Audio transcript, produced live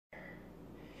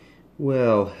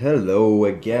Well, hello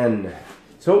again.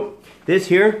 So, this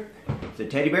here is a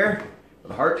teddy bear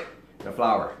with a heart and a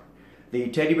flower. The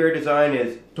teddy bear design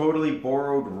is totally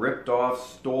borrowed, ripped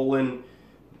off, stolen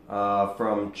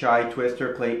from Chai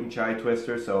Twister, Clayton Chai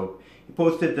Twister. So, he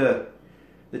posted the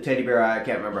teddy bear, I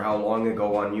can't remember how long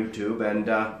ago, on YouTube, and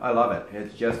I love it.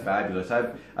 It's just fabulous.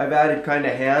 I've added kind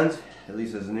of hands, at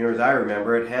least as near as I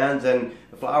remember it, hands and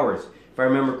the flowers. If I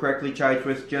remember correctly, Chai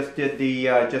Twist just did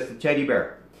just the teddy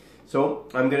bear. So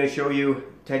I'm going to show you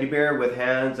teddy bear with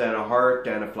hands and a heart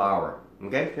and a flower.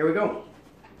 Okay, here we go.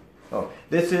 Oh,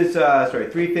 this is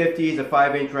 350s, a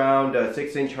 5-inch round, a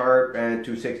 6-inch heart, and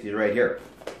 260s right here.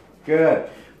 Good.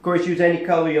 Of course, use any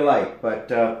color you like, but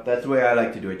that's the way I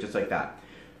like to do it, just like that.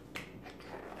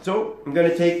 So I'm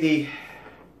going to take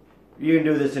you can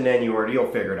do this in any order,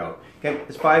 you'll figure it out. Okay,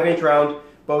 this 5-inch round,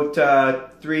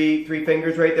 about three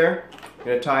fingers right there. I'm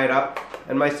going to tie it up.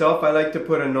 And myself, I like to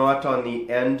put a knot on the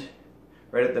end,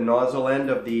 right at the nozzle end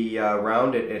of the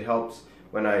round. It helps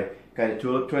when I kind of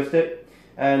tulip twist it.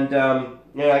 And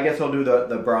yeah, I guess I'll do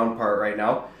the brown part right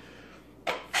now.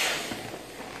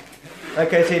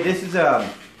 Like I say, this is a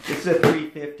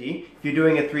 350. If you're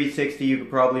doing a 360, you could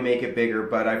probably make it bigger,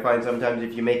 but I find sometimes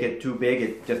if you make it too big,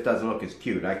 it just doesn't look as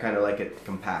cute. I kind of like it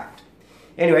compact.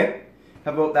 Anyway,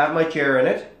 have about that much air in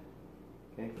it.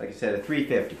 Okay, like I said, a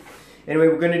 350. Anyway,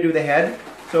 we're going to do the head.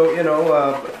 So, you know,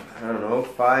 I don't know,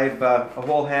 a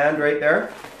whole hand right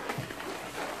there.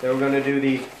 Then we're going to do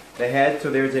the head,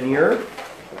 so there's an ear.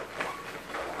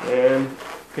 And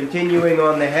continuing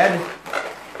on the head,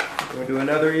 we're going to do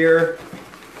another ear.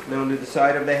 And then we'll do the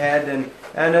side of the head.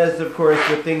 And as, of course,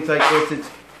 with things like this, it's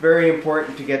very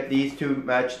important to get these two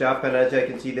matched up. And as I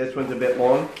can see, this one's a bit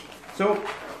long. So,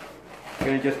 I'm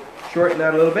going to just shorten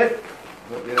that a little bit.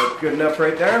 That's good enough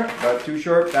right there. Not too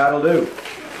short, that'll do.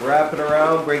 Wrap it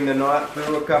around, bring the knot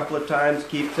through a couple of times,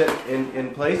 keeps it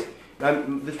in place.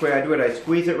 This way I do it, I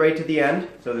squeeze it right to the end,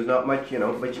 so there's not much, you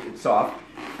know, but it's soft.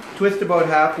 Twist about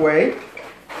halfway,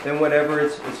 then whatever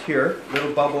is here,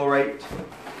 little bubble right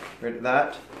at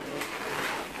that.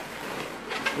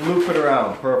 Loop it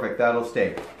around, perfect, that'll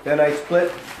stay. Then I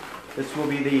split, this will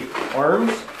be the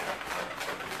arms.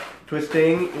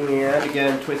 Twisting, and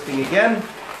again, twisting again.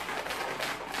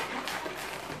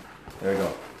 There we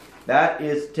go. That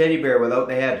is teddy bear without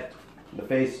the head, the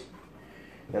face,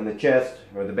 and the chest,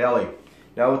 or the belly.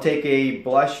 Now we'll take a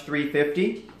blush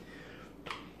 350.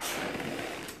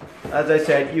 As I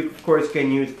said, you of course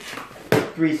can use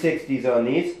 360s on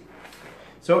these.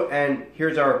 So, and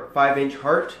here's our 5-inch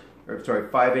heart, or sorry,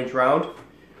 5-inch round.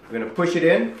 We're going to push it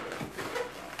in.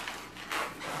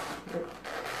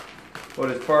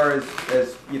 About as far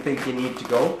as you think you need to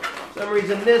go. For some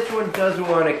reason this one doesn't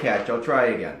want to catch. I'll try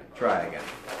again. Try again.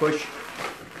 Push.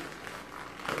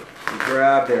 And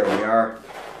grab. There we are.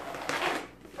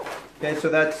 Okay, so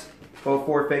that's about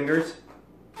 4 fingers.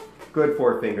 Good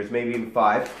 4 fingers, maybe even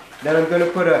 5. Then I'm going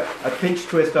to put a pinch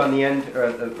twist on the end,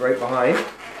 right behind.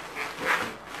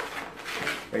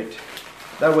 Right.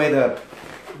 That way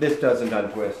this doesn't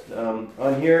untwist.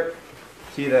 On here,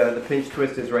 see the pinch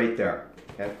twist is right there.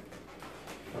 Okay.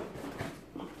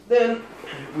 Then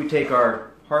we take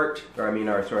our heart, or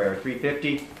our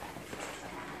 350.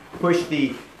 Push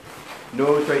the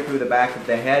nose right through the back of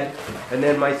the head, and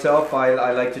then myself,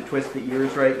 I like to twist the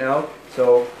ears right now.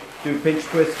 So do pinch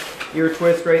twist, ear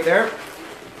twist right there.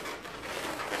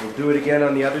 We'll do it again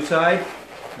on the other side.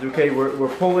 Okay,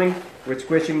 we're pulling, we're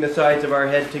squishing the sides of our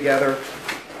head together,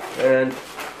 and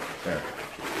there.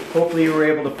 Hopefully you were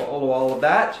able to follow all of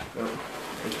that.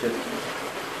 Let's just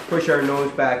push our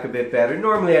nose back a bit better.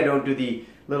 Normally I don't do the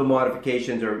little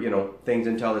modifications or, you know, things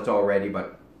until it's all ready,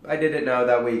 but I did it now,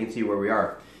 that way you can see where we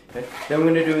are. Okay. Then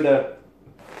we're going to do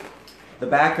the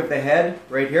back of the head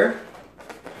right here.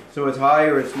 So as high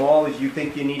or as small as you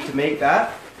think you need to make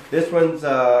that. This one's,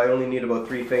 I only need about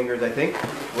 3 fingers, I think.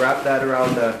 Wrap that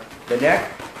around the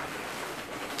neck.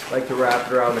 I like to wrap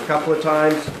it around a couple of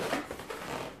times.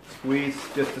 Squeeze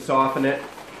just to soften it.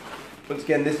 Once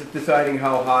again, this is deciding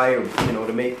how high, or, you know,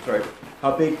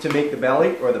 how big to make the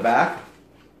belly or the back.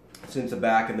 Since the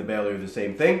back and the belly are the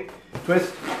same thing.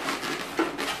 Twist,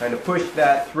 kind of push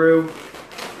that through,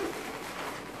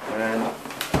 and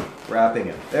wrapping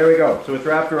it. There we go. So it's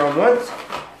wrapped around once.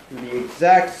 Do the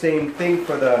exact same thing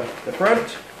for the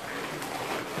front.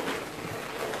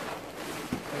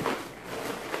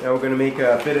 Now we're going to make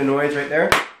a bit of noise right there.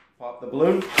 Pop the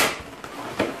balloon,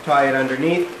 tie it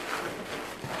underneath.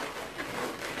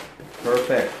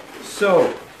 Perfect.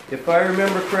 So, if I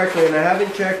remember correctly, and I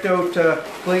haven't checked out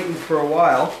Clayton's for a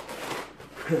while,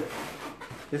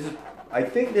 I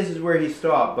think this is where he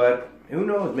stopped, but Who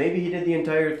knows, maybe he did the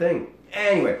entire thing.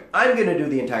 Anyway, I'm going to do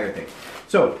the entire thing.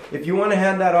 So, if you want to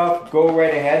hand that off, go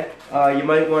right ahead. You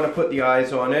might want to put the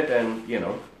eyes on it and, you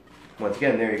know, once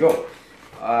again, there you go.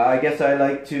 I guess I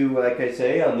like to, like I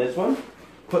say, on this one,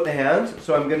 put the hands.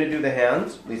 So I'm going to do the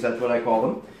hands, at least that's what I call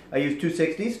them. I use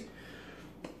 260s.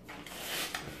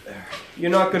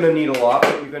 You're not going to need a lot,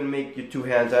 but you're going to make your two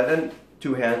hands out, and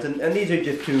and these are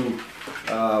just two,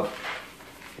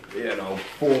 you know,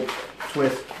 full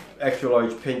twist, extra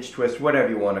large pinch twist, whatever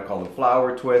you want to call them,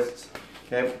 flower twists.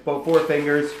 Okay, about 4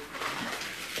 fingers.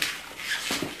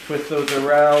 Twist those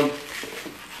around,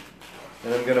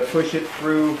 and I'm going to push it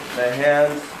through the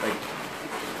hands,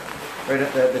 like right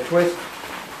at the twist,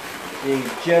 being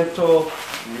gentle.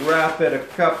 Wrap it a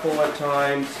couple of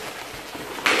times,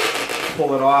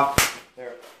 pull it off.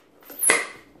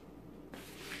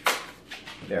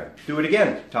 There. Do it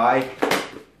again. Tie.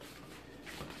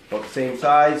 About the same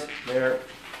size. There.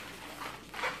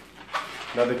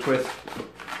 Another twist.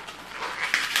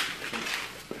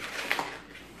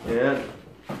 And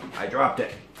I dropped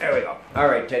it. There we go.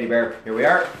 Alright, teddy bear. Here we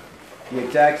are. The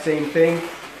exact same thing.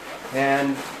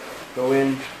 Hands go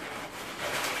in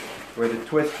where the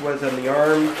twist was on the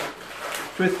arm.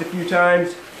 Twist a few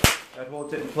times. That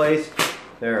holds it in place.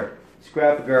 There.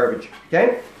 Scrap of garbage.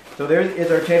 Okay? So there is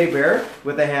our teddy bear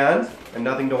with the hands and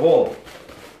nothing to hold.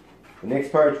 The next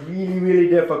part's really, really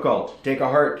difficult. Take a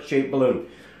heart-shaped balloon.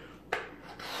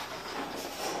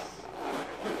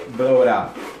 Blow it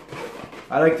out.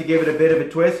 I like to give it a bit of a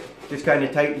twist. Just kind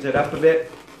of tightens it up a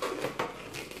bit.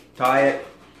 Tie it.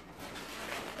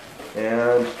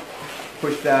 And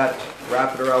push that.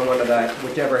 Wrap it around one of that,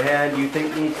 whichever hand you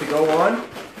think needs to go on.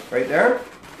 Right there.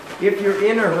 If you're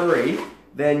in a hurry,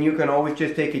 then you can always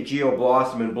just take a Geo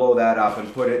Blossom and blow that up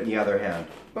and put it in the other hand.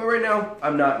 But right now,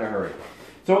 I'm not in a hurry.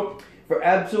 So, for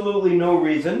absolutely no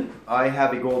reason, I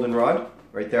have a goldenrod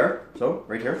right there. So,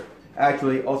 right here.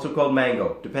 Actually, also called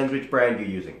Mango. Depends which brand you're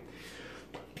using.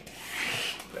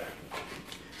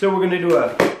 So we're going to do a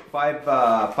five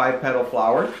petal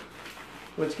flower.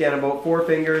 Once again, about 4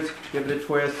 fingers. Give it a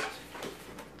twist.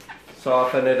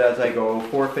 Soften it as I go.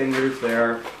 4 fingers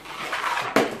there.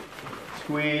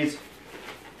 Squeeze.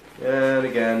 And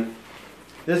again,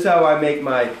 this is how I make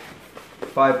my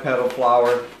 5 petal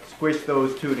flower. Squish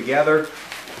those 2 together.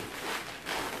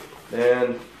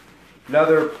 And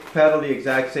another petal, the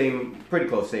exact same, pretty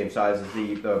close same size as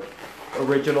the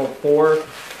original 4.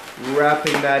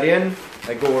 Wrapping that in.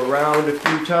 I go around a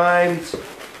few times.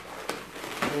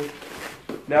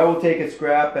 Now we'll take a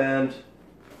scrap and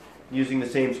using the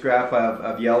same scrap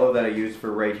of yellow that I used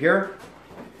for right here.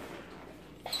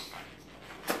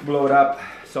 Blow it up.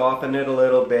 Soften it a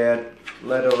little bit,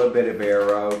 let a little bit of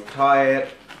air out, tie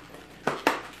it,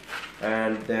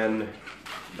 and then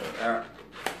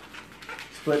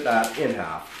split that in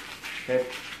half. Okay,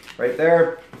 right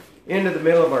there, into the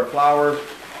middle of our flower.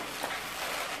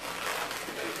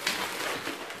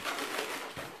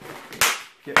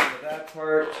 Get rid of that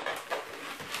part.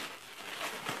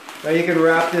 Now you can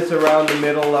wrap this around the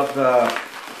middle of the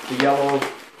yellow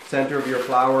center of your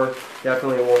flower.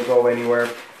 Definitely won't go anywhere.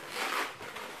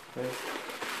 Okay.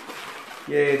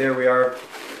 Yay, there we are.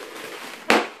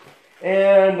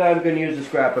 And I'm going to use a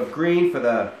scrap of green for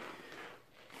the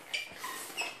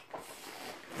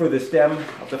stem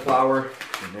of the flower.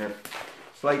 In there.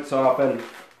 Slight soften.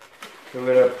 We're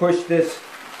going to push this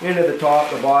into the top,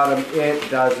 the bottom.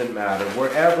 It doesn't matter.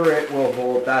 Wherever it will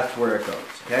hold, that's where it goes.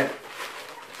 Okay.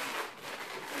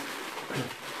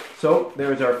 So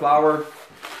there's our flower.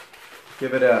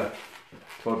 Give it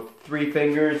about 3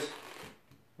 fingers.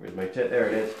 Where's my tip? There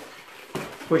it is.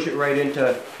 Push it right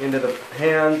into the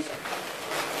hands.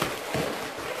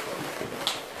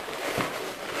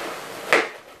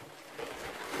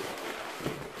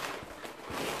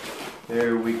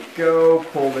 There we go.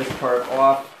 Pull this part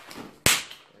off.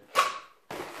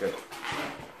 Good.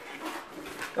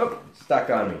 Oh, stuck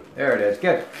on me. There it is.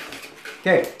 Good.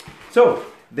 Okay, so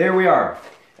there we are.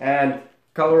 And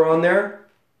color on there.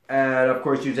 And of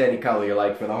course use any color you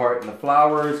like for the heart and the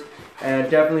flowers.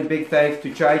 And definitely big thanks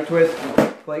to Chai Twist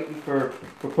Clayton for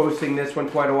posting this one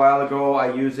quite a while ago.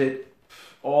 I use it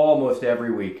almost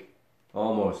every week.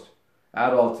 Almost.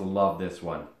 Adults love this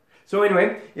one. So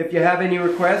anyway, if you have any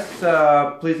requests,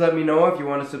 please let me know. If you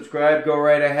want to subscribe, go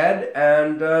right ahead.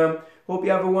 And hope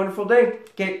you have a wonderful day.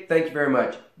 Okay, thank you very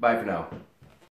much. Bye for now.